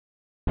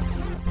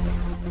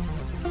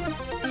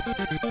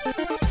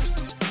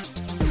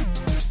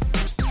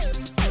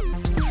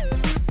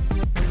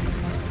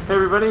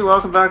everybody,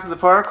 welcome back to the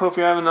park. Hope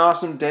you're having an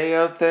awesome day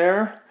out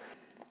there.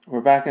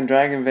 We're back in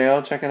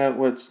Dragonvale, checking out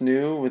what's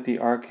new with the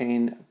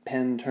Arcane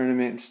Pen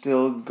Tournament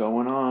still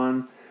going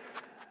on.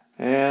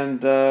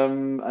 And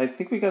I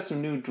think we got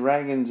some new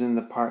dragons in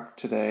the park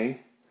today.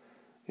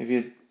 If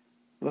you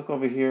look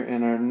over here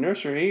in our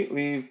nursery,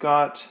 we've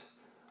got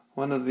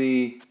one of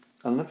the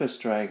Olympus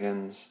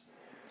dragons.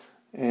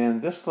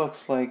 And this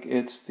looks like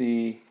it's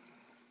the,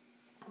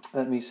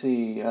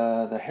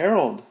 the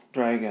Herald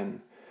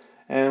Dragon.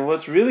 And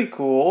what's really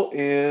cool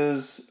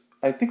is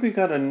I think we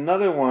got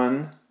another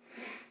one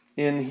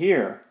in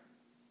here,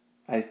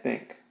 I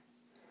think.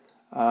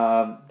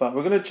 But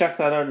we're going to check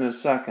that out in a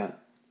second.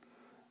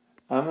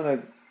 I'm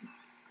going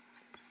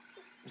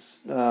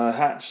to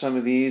hatch some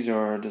of these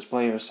or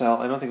display or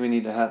sell. I don't think we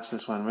need to hatch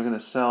this one. We're going to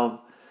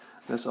sell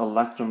this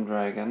Electrum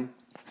Dragon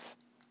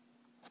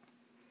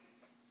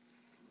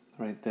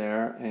right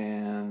there.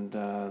 And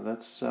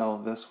let's sell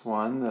this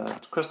one, the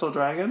Crystal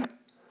Dragon.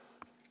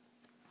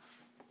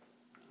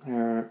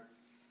 There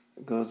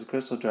goes the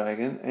Crystal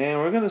Dragon. And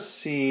we're going to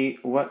see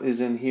what is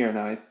in here.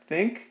 Now,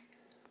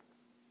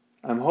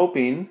 I'm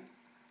hoping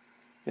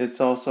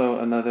it's also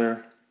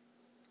another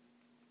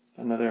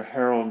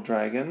Herald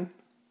Dragon.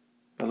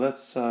 But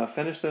let's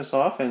finish this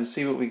off and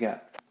see what we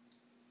get.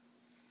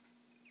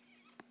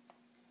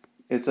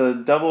 It's a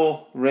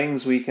double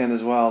rings weekend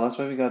as well. That's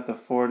why we got the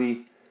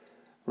 40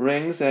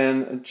 rings.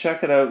 And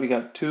check it out. We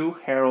got 2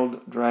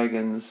 Herald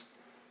Dragons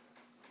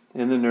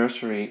in the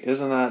nursery.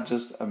 Isn't that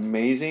just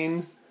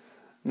amazing?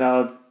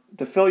 Now,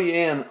 to fill you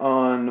in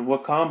on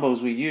what combos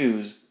we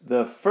used,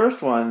 the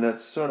first one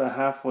that's sort of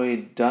halfway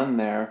done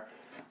there,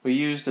 we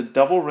used a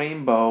double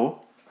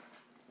rainbow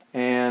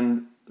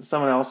and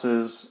someone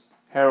else's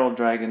Herald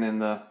Dragon in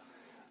the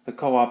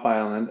co-op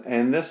island.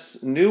 And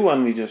this new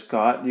one we just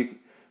got, you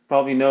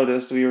probably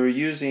noticed we were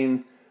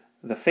using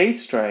the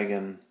Fates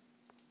Dragon.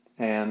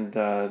 And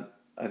I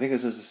think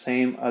this is the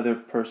same other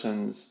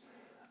person's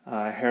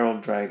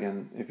Herald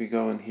Dragon. If you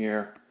go in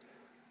here,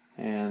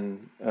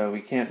 and we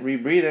can't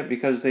rebreed it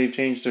because they've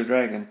changed their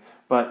dragon,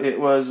 but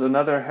it was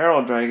another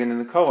Herald Dragon in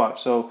the co-op,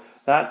 so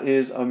that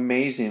is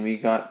amazing. We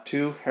got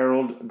 2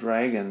 Herald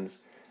Dragons,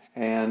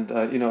 and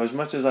as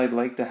much as I'd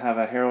like to have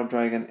a Herald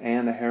Dragon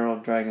and a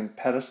Herald Dragon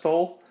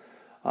pedestal,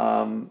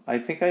 I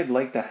think I'd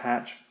like to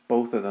hatch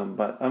both of them,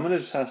 but I'm going to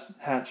just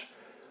hatch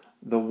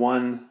the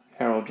one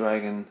Herald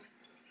Dragon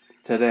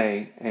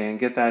today and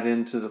get that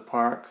into the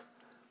park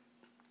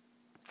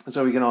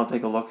so we can all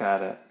take a look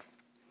at it.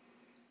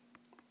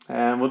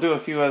 And we'll do a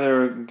few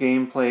other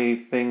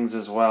gameplay things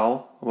as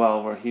well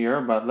while we're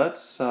here, but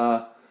let's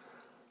do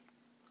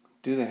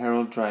the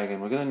Herald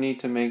Dragon. We're going to need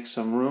to make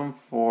some room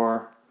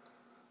for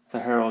the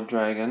Herald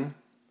Dragon.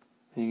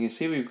 And you can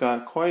see we've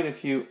got quite a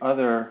few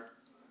other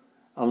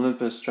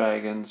Olympus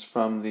dragons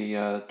from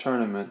the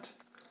tournament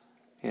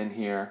in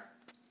here.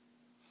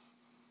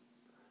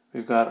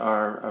 We've got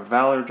our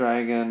Valor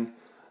Dragon,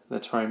 the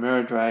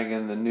Chimera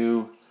Dragon, the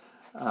new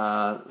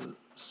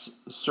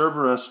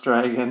Cerberus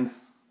Dragon.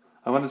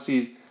 I want to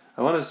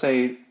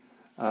say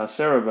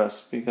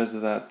Cerebus because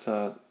of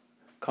that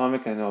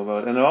comic I know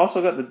about. And I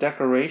also got the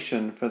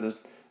decoration for the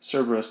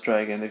Cerberus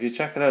Dragon. If you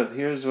check it out,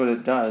 here's what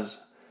it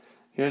does.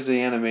 Here's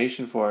the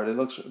animation for it. It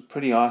looks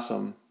pretty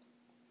awesome.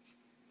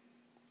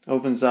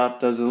 Opens up,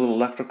 does a little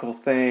electrical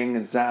thing,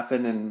 and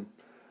zapping and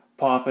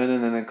popping,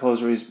 and then it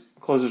closes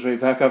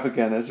right back up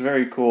again. It's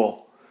very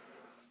cool.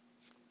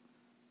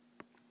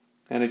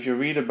 And if you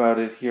read about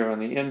it here on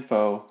the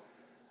info,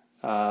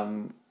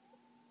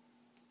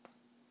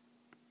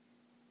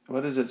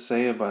 what does it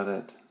say about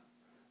it?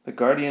 The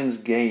Guardian's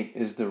Gate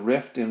is the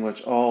rift in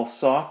which all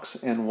socks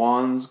and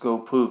wands go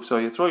poof. So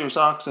you throw your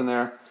socks in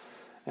there,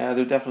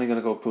 they're definitely going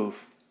to go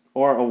poof.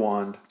 Or a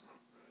wand.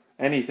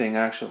 Anything,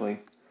 actually.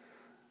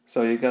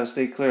 So you've got to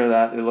stay clear of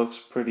that. It looks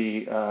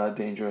pretty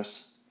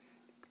dangerous.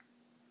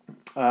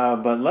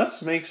 But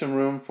let's make some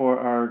room for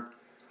our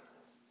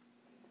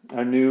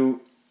new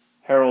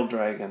Herald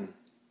Dragon.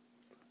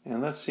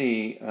 And let's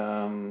see,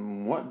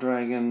 what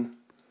dragon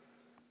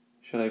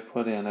should I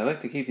put in? I like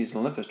to keep these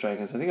Olympus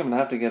dragons. I think I'm going to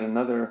have to get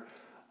another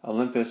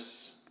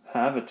Olympus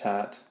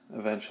habitat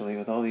eventually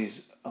with all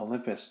these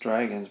Olympus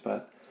dragons,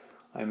 but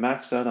I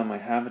maxed out on my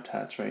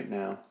habitats right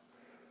now.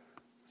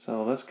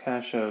 So let's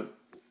cash out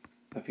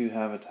a few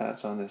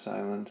habitats on this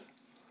island.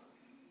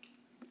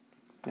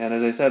 And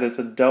as I said, it's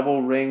a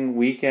double ring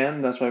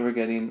weekend. That's why we're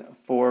getting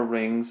 4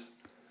 rings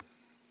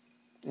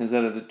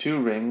instead of the 2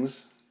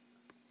 rings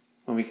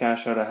when we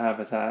cash out a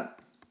habitat.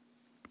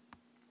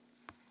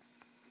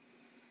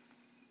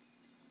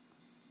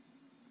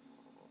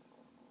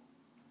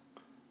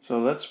 So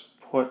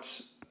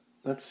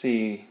let's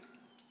see.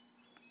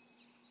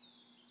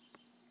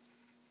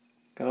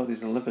 Got all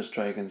these Olympus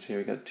dragons here.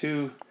 We got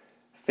 2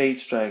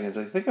 Fates dragons.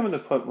 I think I'm going to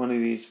put one of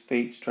these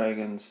Fates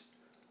dragons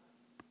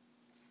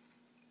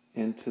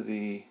into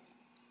the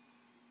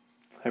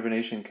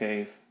hibernation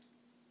cave.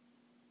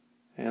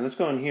 And let's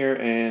go in here,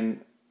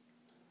 and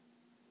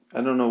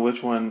I don't know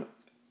which one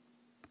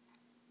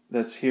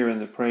that's here in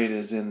the parade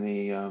is in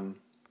the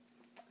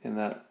in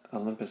that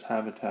Olympus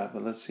habitat,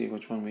 but let's see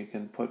which one we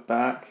can put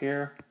back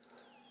here.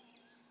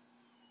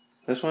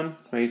 This one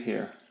right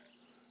here.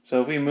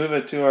 So if we move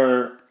it to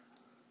our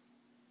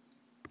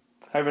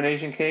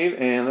hibernation cave,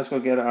 and let's go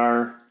get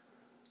our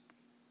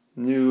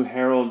new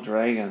Herald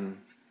Dragon.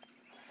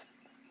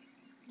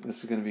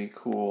 This is going to be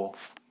cool.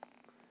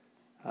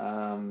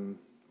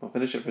 We'll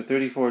finish it for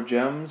 34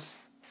 gems.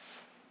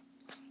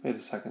 Wait a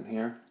second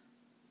here.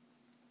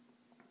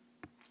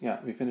 Yeah,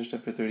 we finished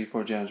it for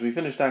 34 gems. We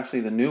finished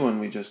actually the new one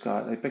we just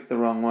got. I picked the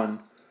wrong one.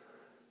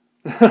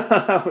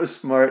 That was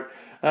smart.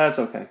 That's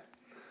okay.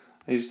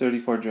 I used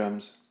 34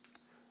 gems.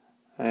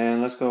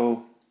 And let's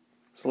go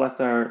select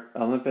our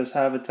Olympus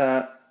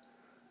habitat.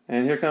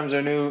 And here comes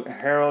our new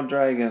Herald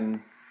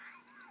Dragon.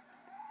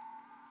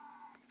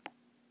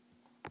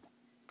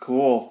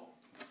 Cool.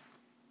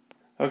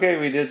 Okay,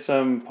 we did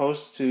some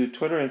posts to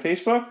Twitter and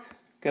Facebook.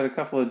 Got a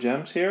couple of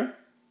gems here.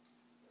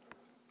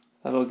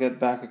 That'll get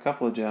back a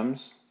couple of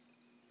gems.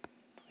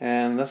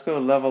 And let's go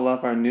level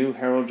up our new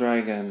Herald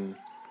Dragon.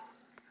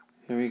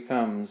 Here he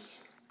comes.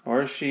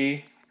 Or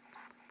she.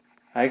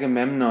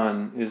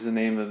 Agamemnon is the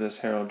name of this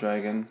Herald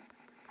Dragon.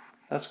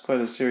 That's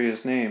quite a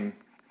serious name.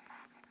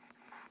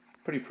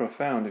 Pretty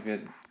profound if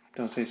you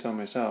don't say so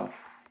myself.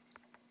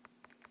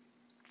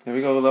 Here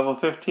we go, level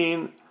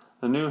 15.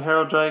 The new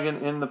Herald Dragon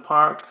in the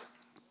park.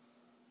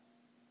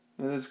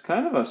 It is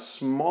kind of a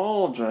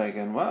small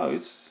dragon. Wow,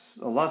 it's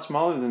a lot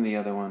smaller than the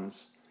other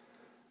ones.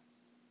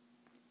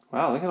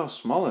 Wow, look at how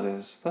small it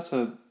is. That's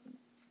a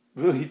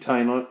really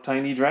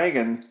tiny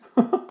dragon.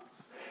 It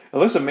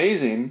looks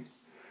amazing.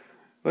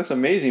 It looks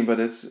amazing, but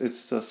it's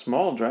a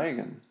small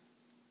dragon.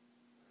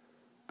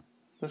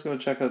 Let's go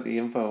check out the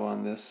info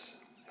on this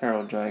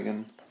Herald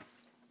Dragon.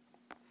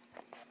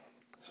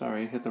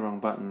 Sorry, hit the wrong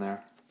button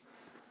there.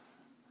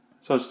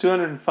 So it's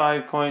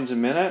 205 coins a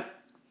minute.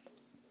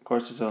 Of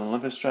course, it's an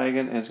Olympus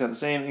Dragon, and it's got the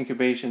same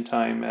incubation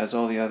time as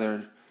all the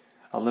other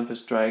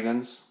Olympus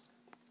Dragons.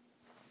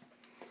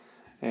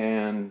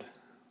 And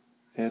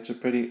it's a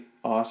pretty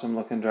awesome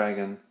looking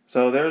dragon.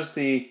 So there's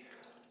the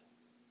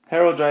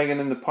Herald Dragon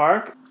in the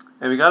park.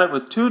 And we got it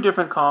with two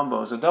different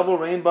combos. A double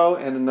rainbow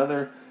and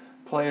another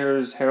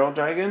player's Herald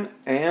Dragon.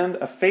 And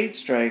a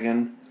Fates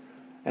Dragon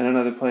and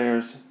another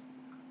player's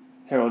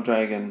Herald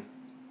Dragon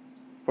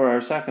for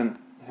our second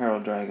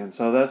Herald Dragon.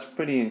 So that's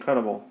pretty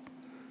incredible.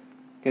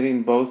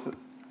 Getting both,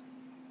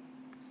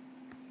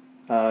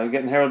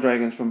 getting Herald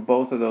Dragons from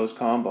both of those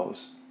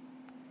combos.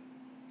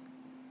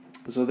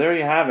 So there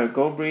you have it.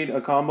 Go breed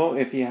a combo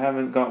if you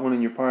haven't got one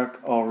in your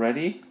park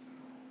already.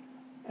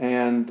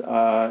 And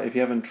if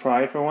you haven't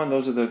tried for one,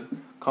 those are the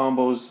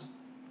combos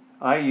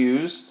I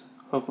used.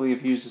 Hopefully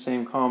if you use the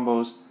same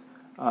combos,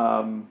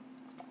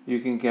 you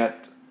can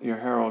get your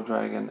Herald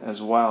Dragon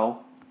as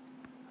well.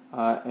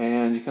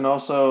 And you can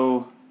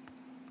also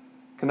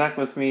connect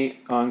with me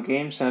on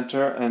Game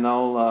Center, and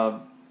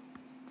I'll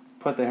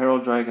put the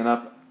Herald Dragon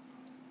up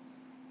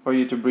for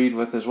you to breed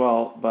with as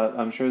well, but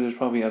I'm sure there's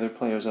probably other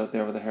players out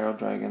there with a Herald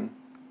Dragon.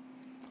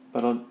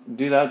 But I'll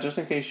do that just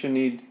in case you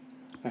need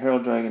a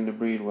Herald Dragon to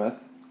breed with.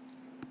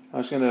 I'm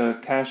just going to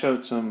cash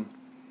out some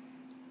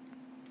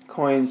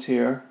coins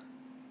here,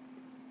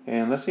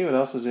 and let's see what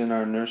else is in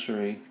our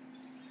nursery.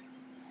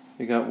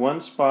 We got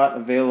one spot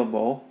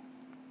available.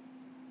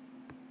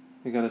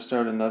 We got to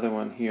start another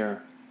one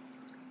here.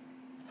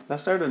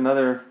 Let's start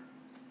another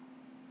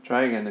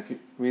dragon. If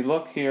we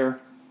look here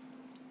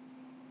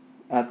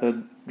at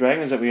the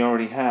dragons that we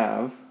already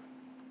have,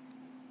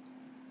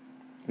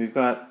 we've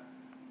got,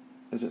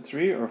 is it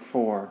 3 or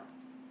 4?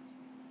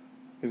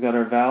 We've got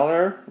our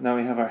Valor, now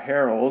we have our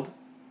Herald,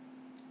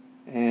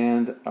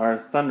 and our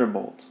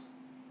Thunderbolt.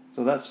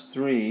 So that's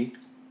 3.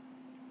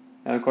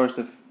 And of course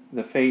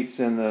the Fates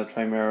and the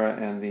Chimera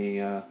and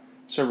the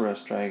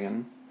Cerberus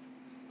Dragon.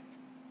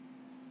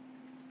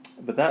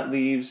 But that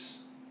leaves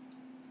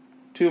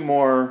 2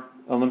 more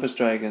Olympus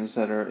Dragons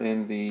that are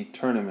in the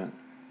tournament.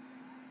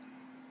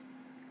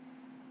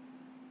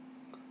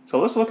 So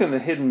let's look in the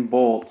Hidden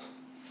Bolt.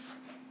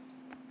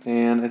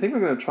 And I think we're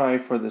going to try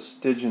for the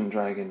Stygian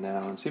Dragon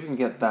now and see if we can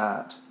get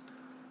that.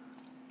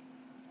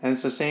 And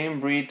it's the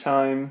same breed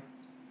time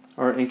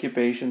or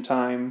incubation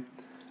time.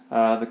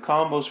 The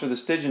combos for the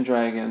Stygian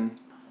Dragon,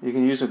 you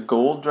can use a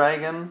Gold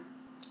Dragon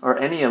or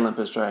any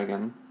Olympus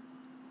Dragon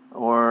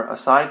or a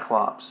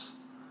Cyclops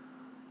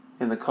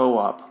in the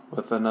co-op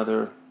with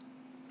another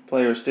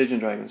player Stygian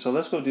Dragon. So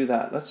let's go do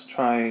that. Let's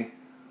try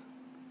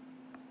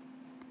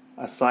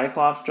a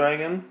Cyclops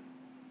Dragon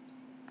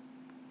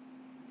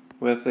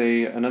with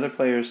another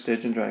player's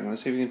Stygian Dragon.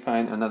 Let's see if we can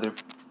find another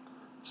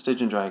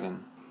Stygian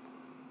Dragon.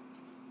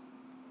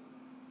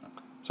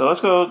 So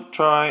let's go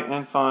try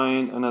and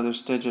find another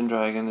Stygian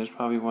Dragon. There's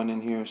probably one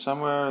in here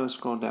somewhere. Let's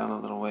scroll down a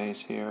little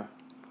ways here.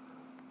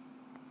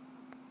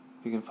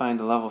 If you can find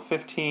a level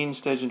 15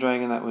 Stygian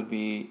Dragon, that would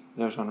be,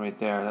 there's one right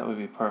there. That would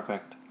be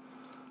perfect.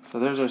 So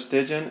there's our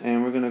Stygian,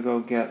 and we're going to go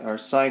get our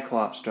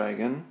Cyclops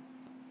Dragon.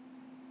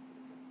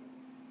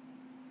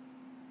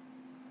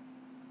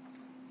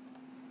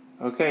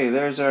 Okay,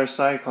 there's our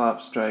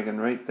Cyclops Dragon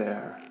right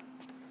there.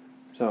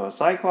 So a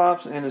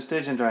Cyclops and a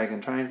Stygian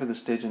Dragon. Trying for the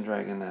Stygian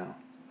Dragon now.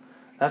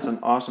 That's an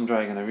awesome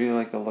dragon. I really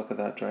like the look of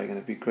that dragon.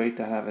 It'd be great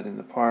to have it in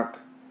the park.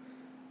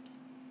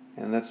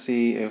 And let's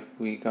see if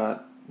we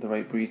got the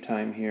right breed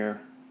time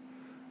here.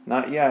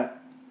 Not yet.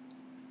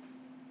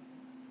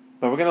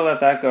 But we're going to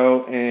let that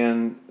go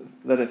and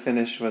let it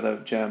finish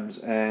without gems.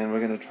 And we're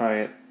going to try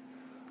it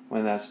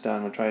when that's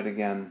done. We'll try it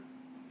again.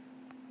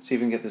 See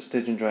if we can get the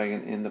Stygian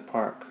Dragon in the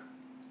park.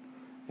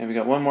 And we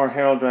got one more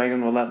Herald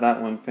Dragon. We'll let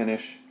that one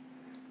finish.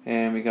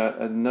 And we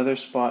got another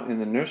spot in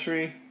the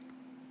nursery.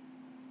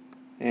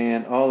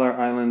 And all our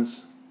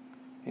islands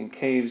and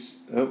caves.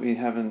 Oh, we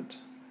haven't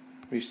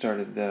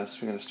restarted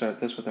this. We're going to start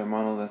this with our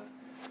monolith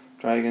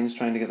dragons,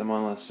 trying to get the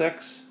monolith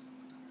 6.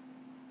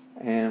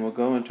 And we'll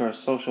go into our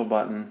social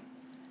button.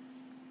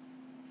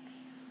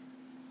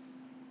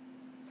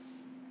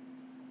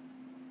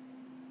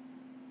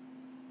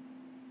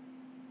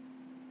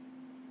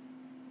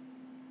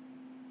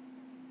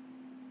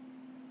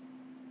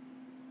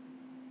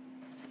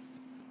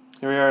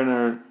 Here we are in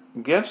our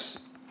gifts.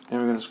 And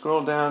we're going to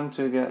scroll down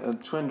to get a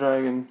twin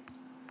dragon,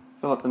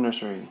 fill up the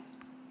nursery.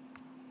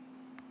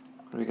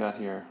 What do we got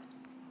here?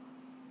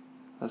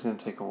 That's going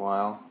to take a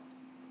while.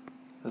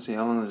 Let's see,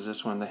 how long is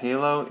this one? The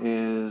halo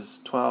is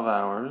 12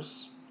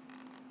 hours.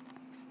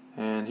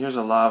 And here's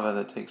a lava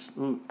that takes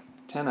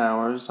 10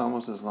 hours,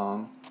 almost as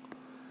long.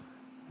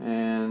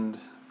 And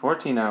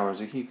 14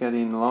 hours. We keep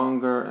getting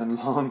longer and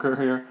longer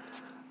here.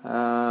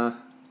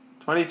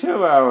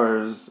 22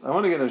 hours. I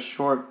want to get a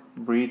short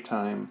breed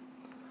time.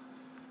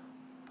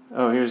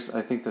 Oh,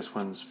 I think this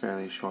one's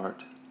fairly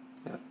short.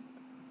 Yeah,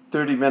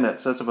 30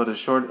 minutes. That's about as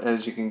short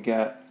as you can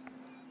get.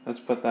 Let's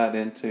put that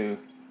into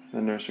the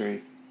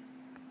nursery.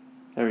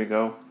 There we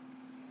go.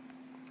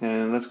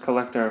 And let's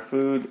collect our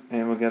food,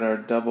 and we'll get our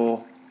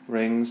double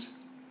rings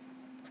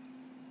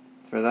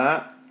for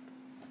that.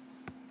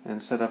 And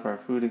set up our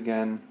food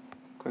again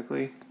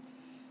quickly.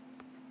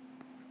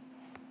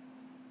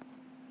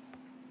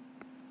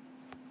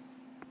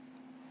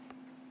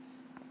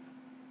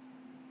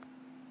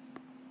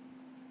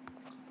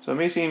 So it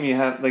may seem you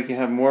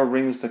have more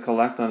rings to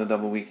collect on a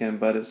double weekend,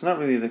 but it's not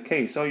really the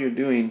case. All you're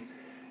doing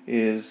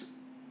is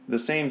the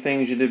same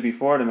things you did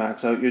before to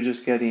max out. You're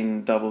just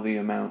getting double the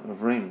amount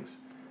of rings.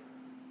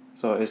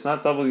 So it's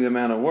not double the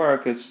amount of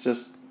work. It's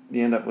just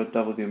you end up with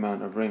double the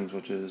amount of rings,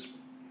 which is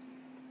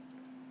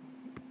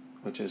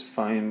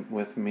fine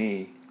with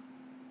me.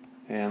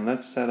 And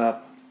let's set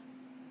up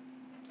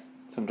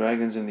some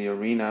dragons in the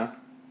arena.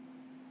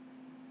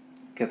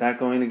 Get that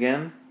going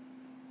again.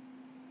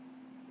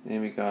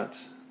 And we got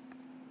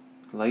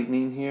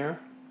lightning here.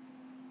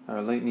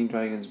 Our lightning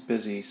dragon's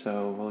busy,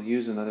 so we'll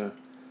use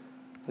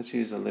let's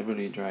use a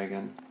Liberty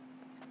Dragon.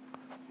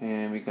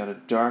 And we got a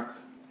dark,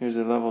 here's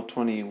a level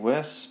 20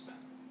 Wisp.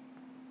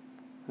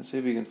 Let's see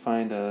if we can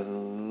find a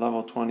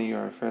level 20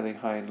 or a fairly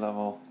high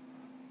level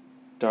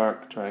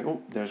dark dragon.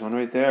 Oh, there's one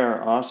right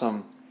there.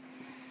 Awesome.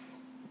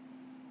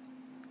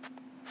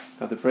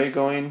 Got the prey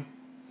going.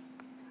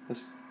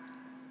 Let's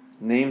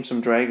name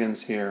some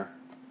dragons here.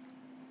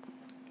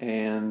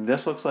 And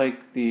this looks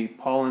like the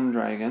Pollen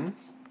Dragon.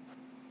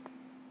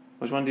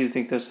 Which one do you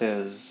think this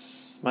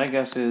is? My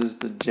guess is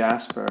the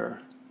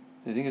Jasper.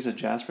 Do you think it's a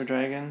Jasper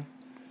Dragon?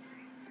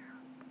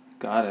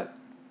 Got it.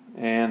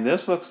 And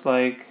this looks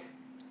like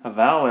a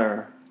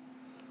Valor.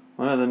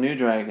 One of the new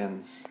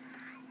dragons.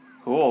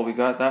 Cool, we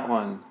got that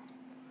one.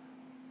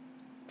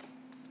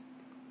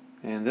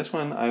 And this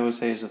one I would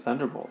say is a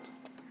Thunderbolt.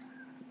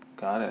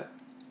 Got it.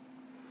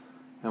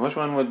 And which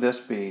one would this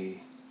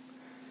be?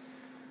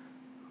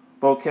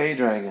 Bouquet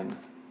Dragon.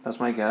 That's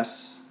my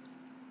guess.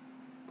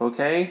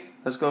 Bouquet?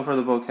 Let's go for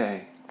the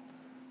Bouquet.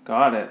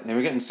 Got it. And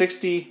we're getting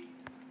 60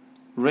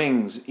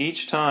 rings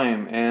each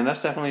time. And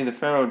that's definitely the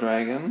Herald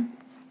Dragon.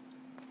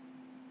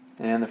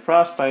 And the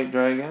Frostbite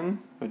Dragon.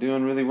 We're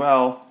doing really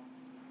well.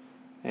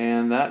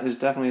 And that is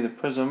definitely the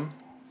Prism.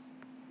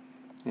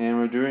 And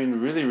we're doing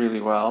really,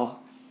 really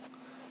well.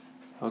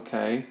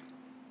 Okay.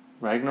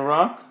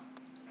 Ragnarok?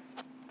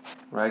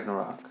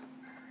 Ragnarok.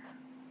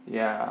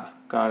 Yeah,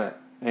 got it.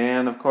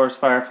 And of course,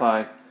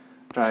 Firefly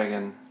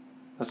Dragon.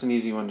 That's an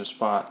easy one to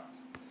spot.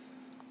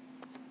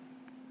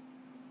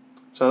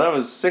 So that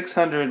was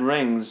 600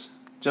 rings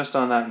just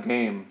on that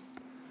game.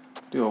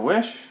 Do a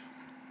wish.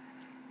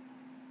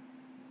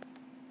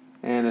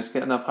 And it's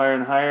getting up higher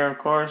and higher, of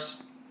course.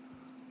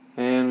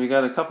 And we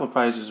got a couple of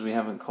prizes we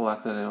haven't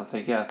collected, I don't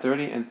think. Yeah,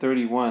 30 and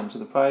 31. So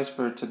the prize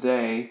for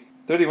today,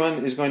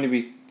 31 is going to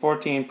be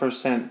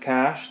 14%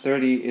 cash.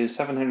 30 is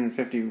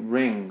 750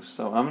 rings.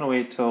 So I'm going to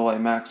wait till I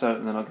max out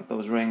and then I'll get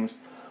those rings.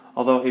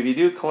 Although if you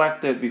do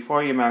collect it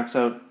before you max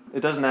out, it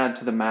doesn't add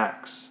to the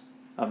max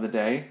of the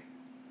day.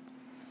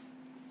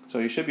 So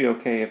you should be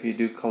okay if you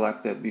do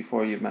collect it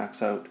before you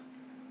max out.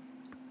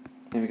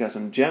 And we got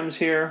some gems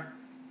here.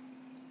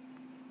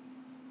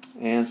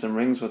 And some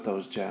rings with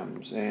those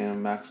gems.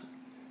 And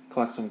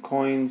collect some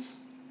coins.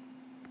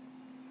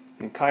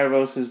 And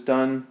Kairos is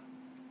done.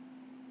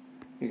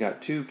 We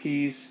got 2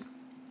 keys.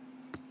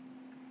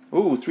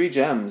 Ooh, 3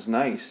 gems.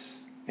 Nice.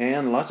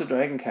 And lots of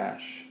dragon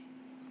cash.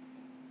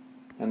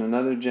 And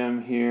another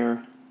gem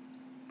here.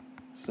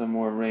 Some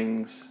more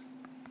rings.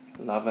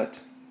 Love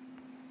it.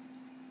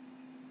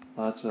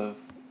 Lots of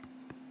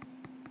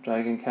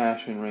dragon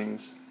cash and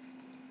rings.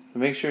 So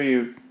make sure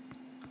you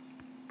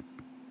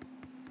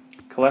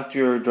collect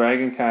your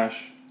dragon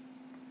cash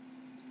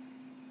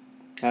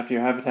after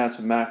your habitats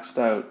have maxed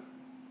out.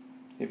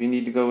 If you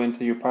need to go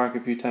into your park a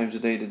few times a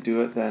day to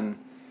do it, then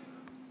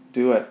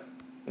do it.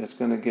 It's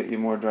going to get you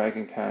more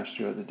dragon cash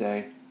throughout the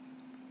day.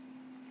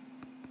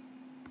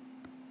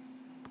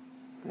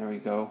 There we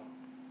go.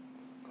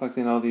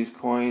 Collecting all these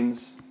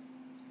coins.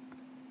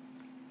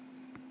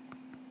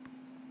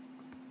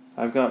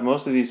 I've got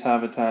most of these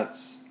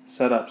habitats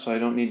set up so I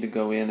don't need to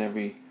go in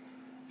every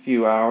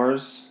few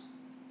hours.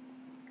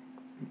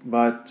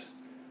 But,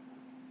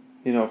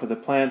 you know, for the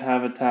plant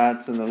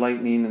habitats and the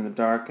lightning and the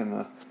dark and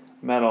the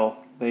metal,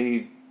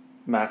 they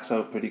max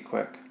out pretty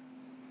quick,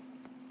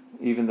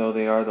 even though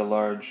they are the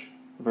large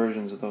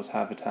versions of those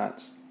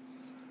habitats.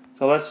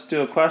 So let's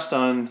do a quest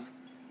on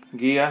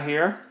Gia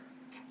here.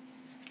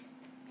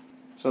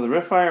 So the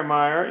Riftfire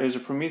Mire is a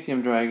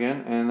Prometheum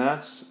dragon, and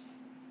that's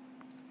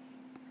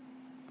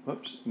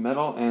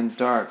metal and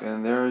dark,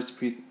 and there's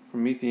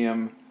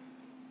Prometheum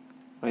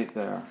right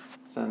there.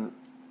 Send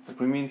the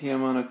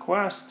Prometheum on a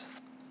quest,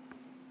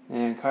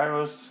 and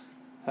Kairos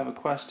have a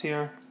quest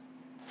here.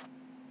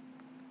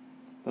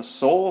 The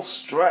Soul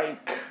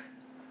Strike,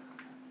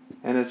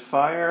 and it's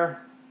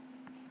fire,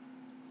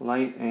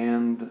 light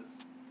and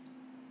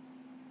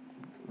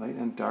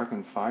dark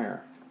and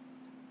fire.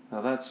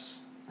 Now that's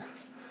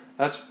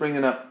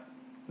bringing up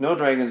no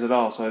dragons at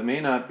all, so it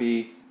may not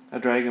be a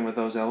dragon with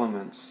those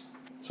elements.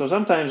 So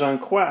sometimes on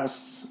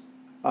quests,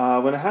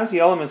 when it has the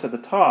elements at the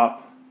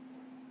top,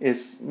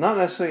 it's not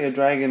necessarily a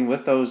dragon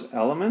with those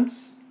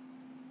elements,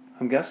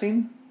 I'm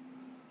guessing.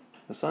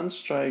 The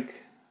Sunstrike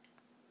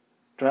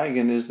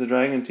Dragon is the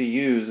dragon to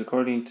use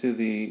according to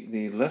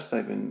the list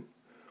I've been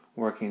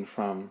working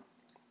from.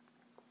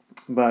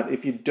 But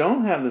if you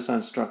don't have the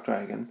Sunstruck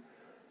Dragon,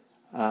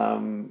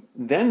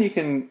 then you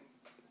can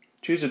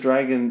choose a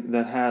dragon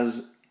that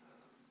has,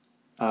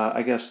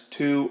 I guess,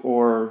 2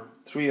 or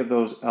 3 of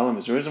those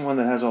elements. There isn't one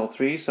that has all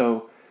 3,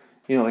 so,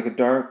 you know, like a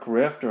dark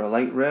rift or a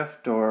light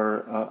rift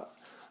or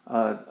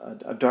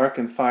a dark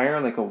and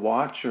fire, like a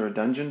watch or a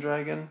dungeon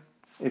dragon.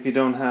 If you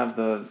don't have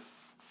the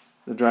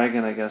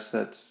dragon, I guess,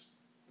 that's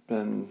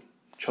been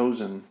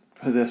chosen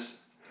for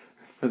this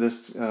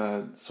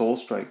Soul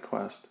Strike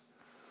quest.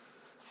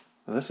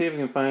 Now let's see if we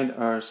can find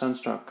our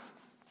Sunstruck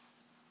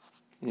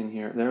in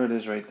here. There it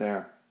is right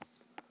there.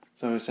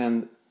 So we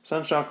send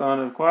Sunstruck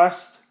on a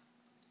quest.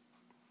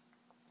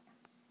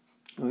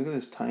 Look at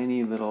this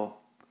tiny little,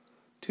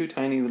 2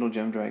 tiny little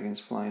gem dragons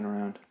flying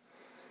around.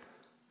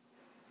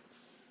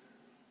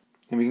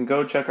 And we can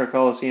go check our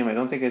Colosseum. I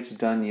don't think it's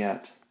done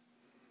yet.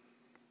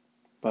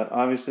 But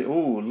obviously,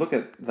 ooh, look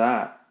at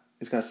that.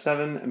 It's got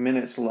 7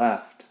 minutes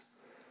left.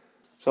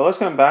 So let's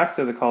come back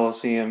to the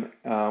Colosseum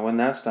when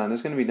that's done.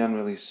 It's going to be done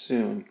really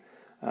soon.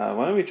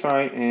 Why don't we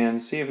try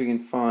and see if we can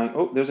find...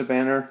 Oh, there's a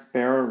banner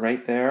bearer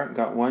right there.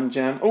 Got 1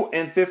 gem. Oh,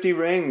 and 50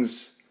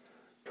 rings.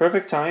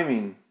 Perfect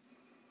timing.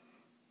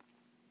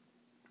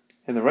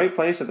 In the right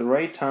place at the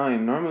right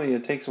time. Normally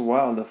it takes a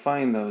while to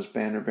find those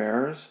banner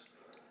bearers.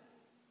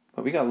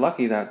 But we got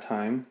lucky that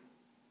time.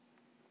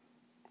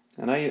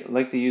 And I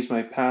like to use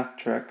my path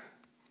trick.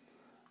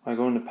 I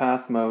go into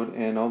path mode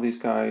and all these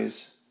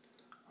guys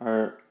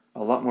are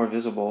a lot more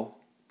visible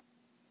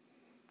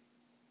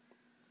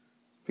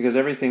because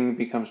everything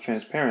becomes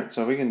transparent.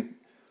 So we can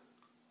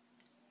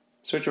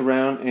search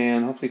around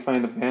and hopefully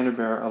find a banner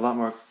bearer a lot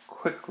more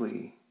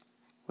quickly,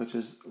 which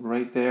is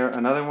right there.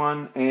 Another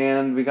one,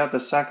 and we got the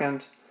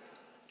second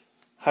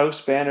house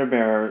banner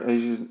bearer.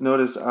 As you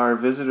notice, our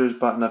visitors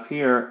button up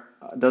here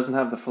doesn't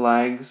have the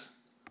flags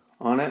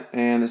on it,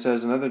 and it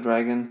says another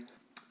dragon.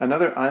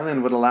 Another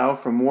island would allow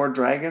for more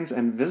dragons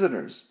and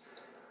visitors.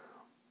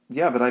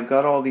 Yeah, but I've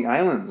got all the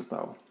islands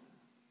though.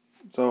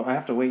 So I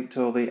have to wait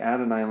till they add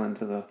an island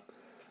to the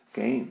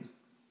game.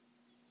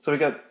 So we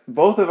got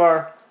both of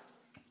our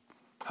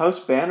house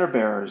banner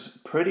bearers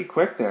pretty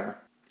quick there.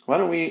 Why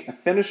don't we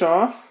finish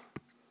off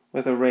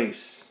with a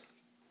race?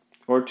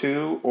 Or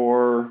 2,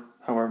 or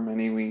however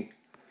many we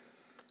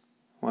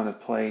want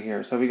to play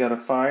here. So we got a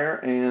fire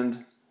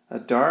and a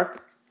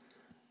dark.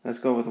 Let's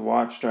go with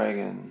Watch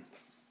Dragon.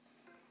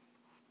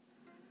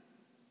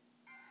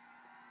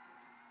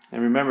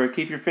 And remember,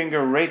 keep your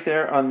finger right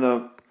there on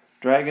the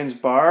dragon's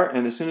bar,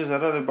 and as soon as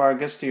that other bar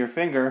gets to your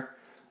finger,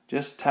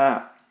 just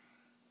tap.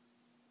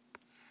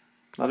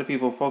 A lot of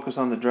people focus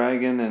on the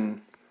dragon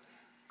and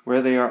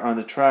where they are on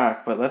the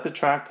track, but let the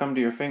track come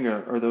to your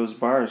finger, or those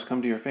bars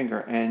come to your finger,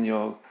 and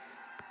you'll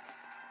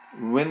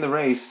win the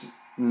race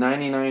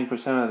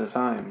 99% of the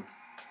time.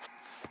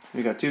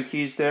 We got 2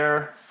 keys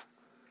there,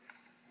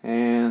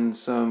 and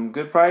some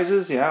good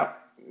prizes. Yeah,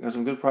 got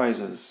some good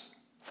prizes.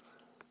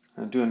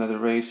 I'm going to do another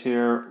race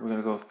here. We're going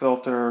to go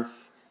filter,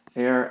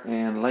 air,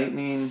 and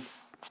lightning.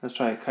 Let's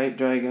try a kite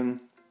dragon.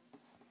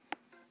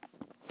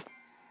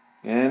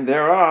 And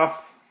they're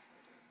off.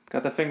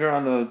 Got the finger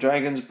on the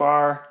dragon's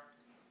bar.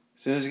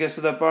 As soon as he gets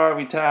to that bar,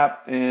 we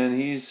tap, and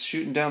he's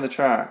shooting down the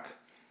track.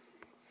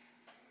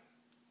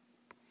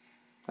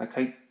 That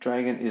kite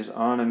dragon is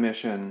on a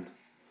mission.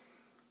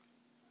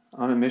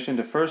 On a mission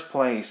to first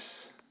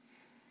place.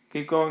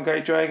 Keep going,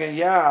 kite dragon.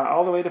 Yeah,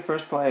 all the way to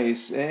first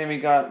place. And we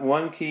got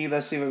one key.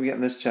 Let's see what we get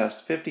in this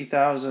chest.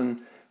 50,000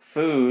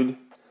 food.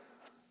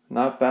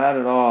 Not bad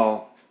at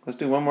all. Let's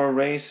do one more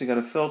race. We got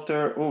a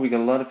filter. Oh, we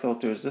got a lot of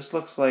filters. This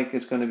looks like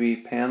it's going to be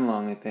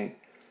Panlong, I think.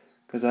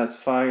 Because that's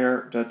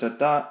fire,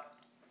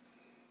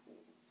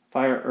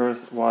 fire,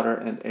 earth, water,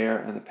 and air.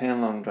 And the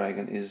Panlong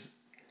dragon is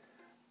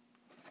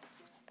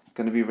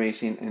going to be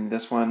racing in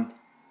this one.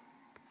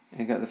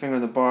 And got the finger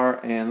on the bar,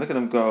 and look at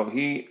him go.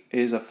 He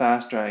is a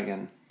fast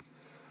dragon.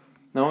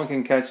 No one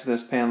can catch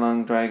this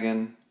Panlong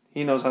dragon.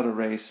 He knows how to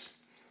race.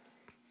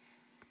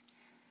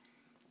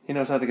 He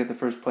knows how to get the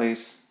first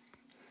place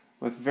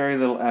with very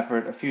little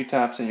effort. A few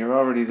taps and you're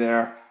already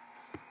there.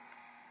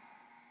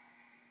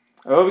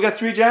 Oh, we got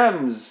 3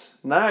 gems.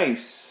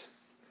 Nice.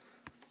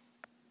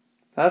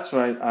 That's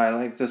right, I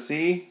like to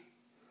see.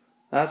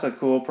 That's a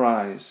cool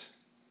prize.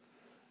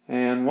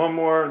 And one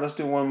more. Let's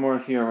do one more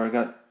here. Where I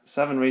got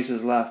 7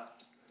 races left.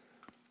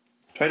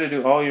 Try to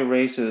do all your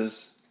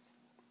races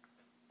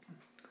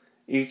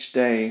each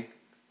day.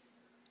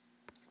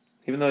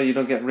 Even though you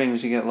don't get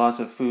rings, you get lots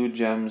of food,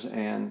 gems,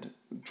 and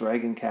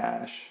dragon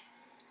cash,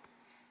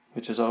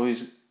 which is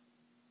always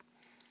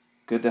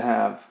good to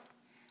have.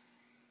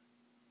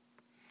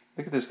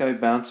 Look at this guy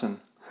bouncing.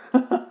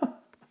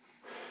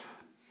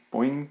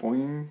 Boing,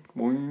 boing,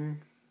 boing.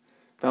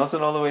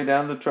 Bouncing all the way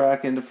down the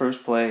track into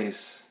first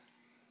place.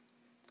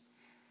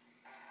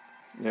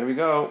 There we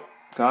go.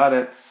 Got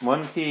it.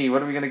 One key.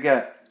 What are we going to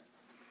get?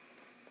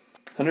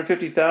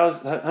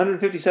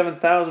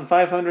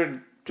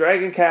 157,500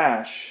 dragon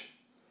cash.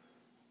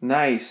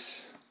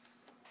 Nice.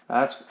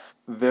 That's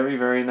very,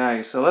 very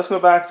nice. So let's go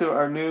back to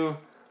our new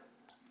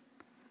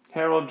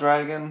Herald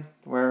Dragon.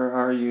 Where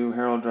are you,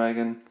 Herald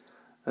Dragon?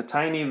 The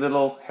tiny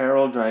little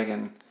Herald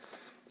Dragon.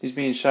 He's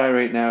being shy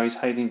right now. He's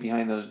hiding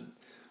behind those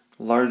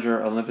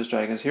larger Olympus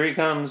dragons. Here he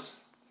comes.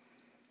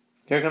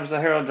 Here comes the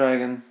Herald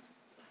Dragon.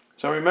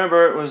 So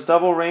remember, it was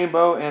double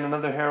rainbow and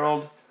another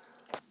Herald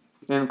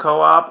in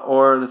co-op,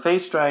 or the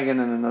face dragon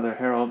and another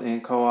Herald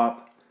in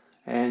co-op.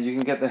 And you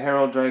can get the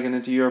Herald Dragon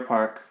into your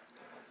park.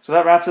 So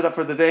that wraps it up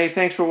for the day.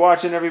 Thanks for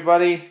watching,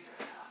 everybody.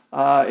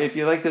 If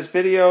you like this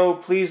video,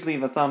 please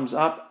leave a thumbs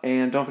up.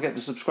 And don't forget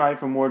to subscribe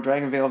for more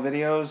DRAGONVALE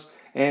videos.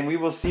 And we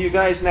will see you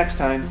guys next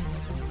time.